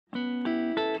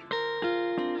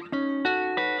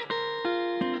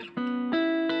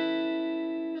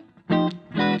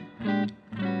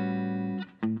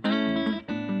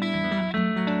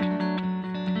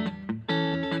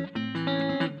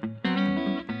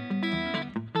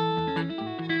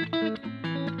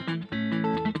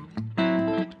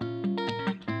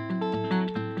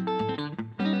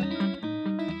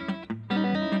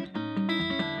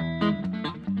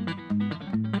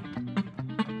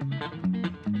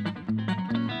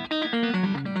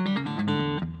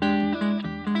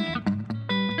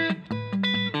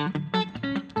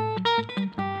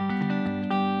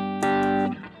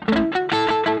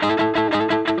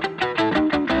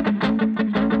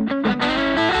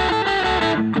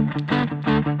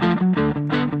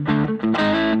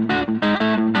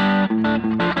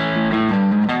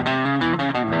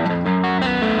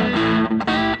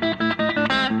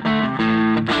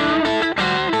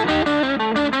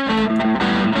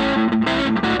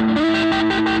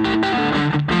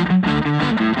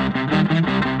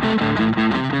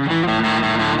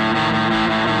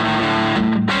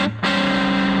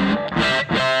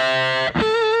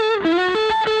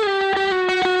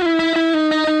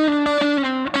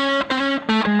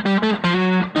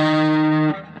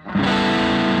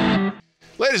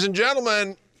Ladies and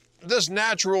gentlemen, this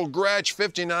natural Gretsch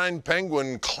 59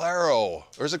 Penguin Claro,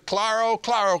 or is it Claro?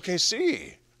 Claro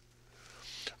KC.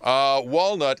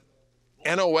 Walnut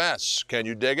NOS, can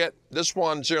you dig it? This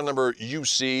one, serial number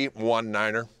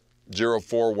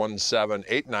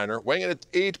UC19041789, weighing it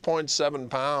at 8.7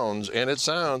 pounds, and it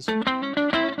sounds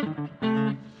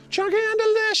chunky and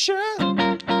delicious.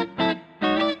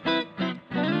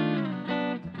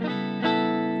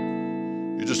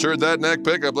 You just heard that neck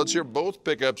pickup. Let's hear both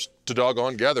pickups to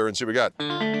doggone together and see what we got.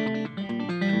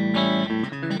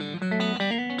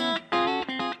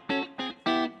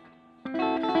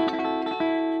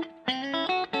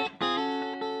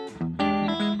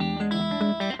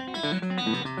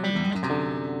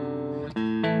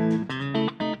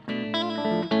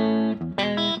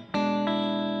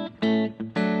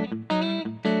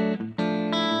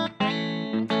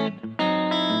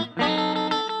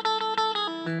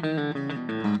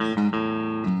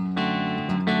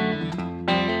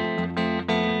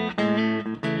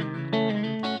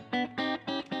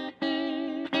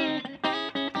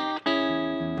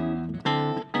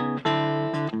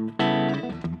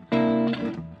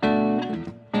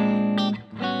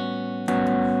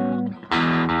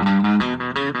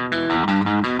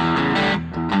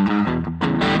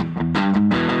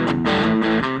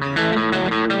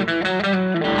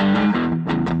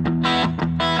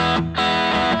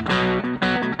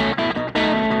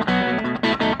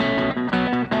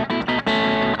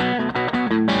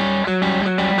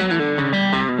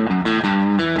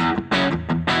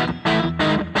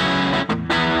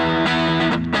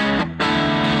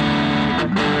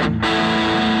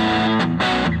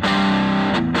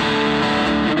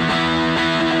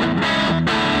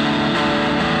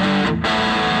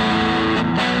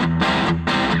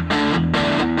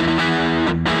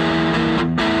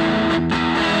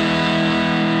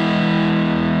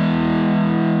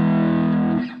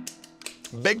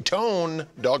 Big tone,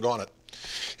 doggone it.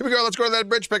 Here we go, let's go to that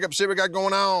bridge pickup, see what we got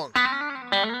going on.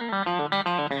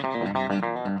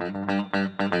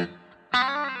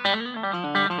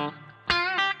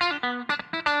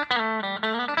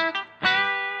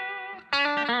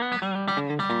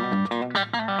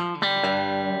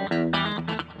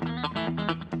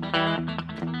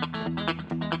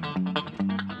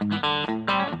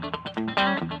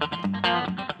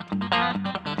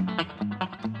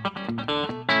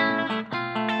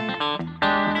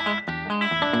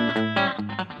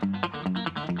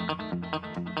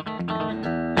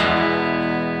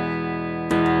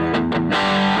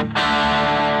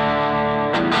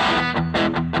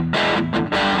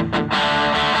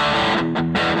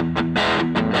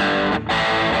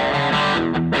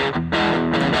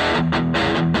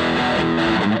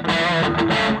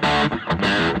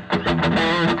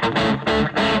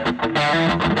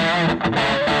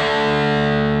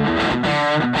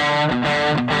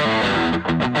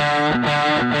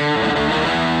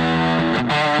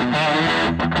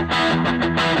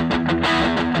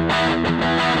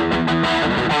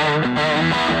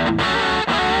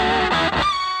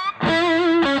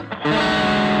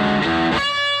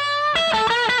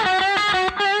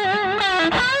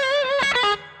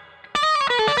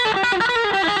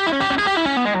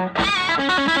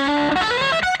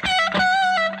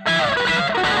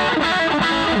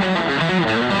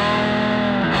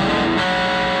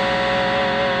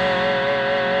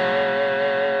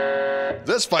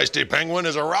 This feisty penguin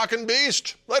is a rockin'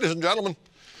 beast. Ladies and gentlemen,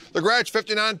 the Gretsch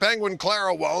 59 Penguin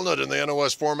Claro Walnut in the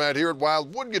NOS format here at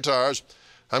Wildwood Guitars.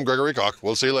 I'm Gregory Koch.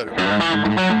 We'll see you later.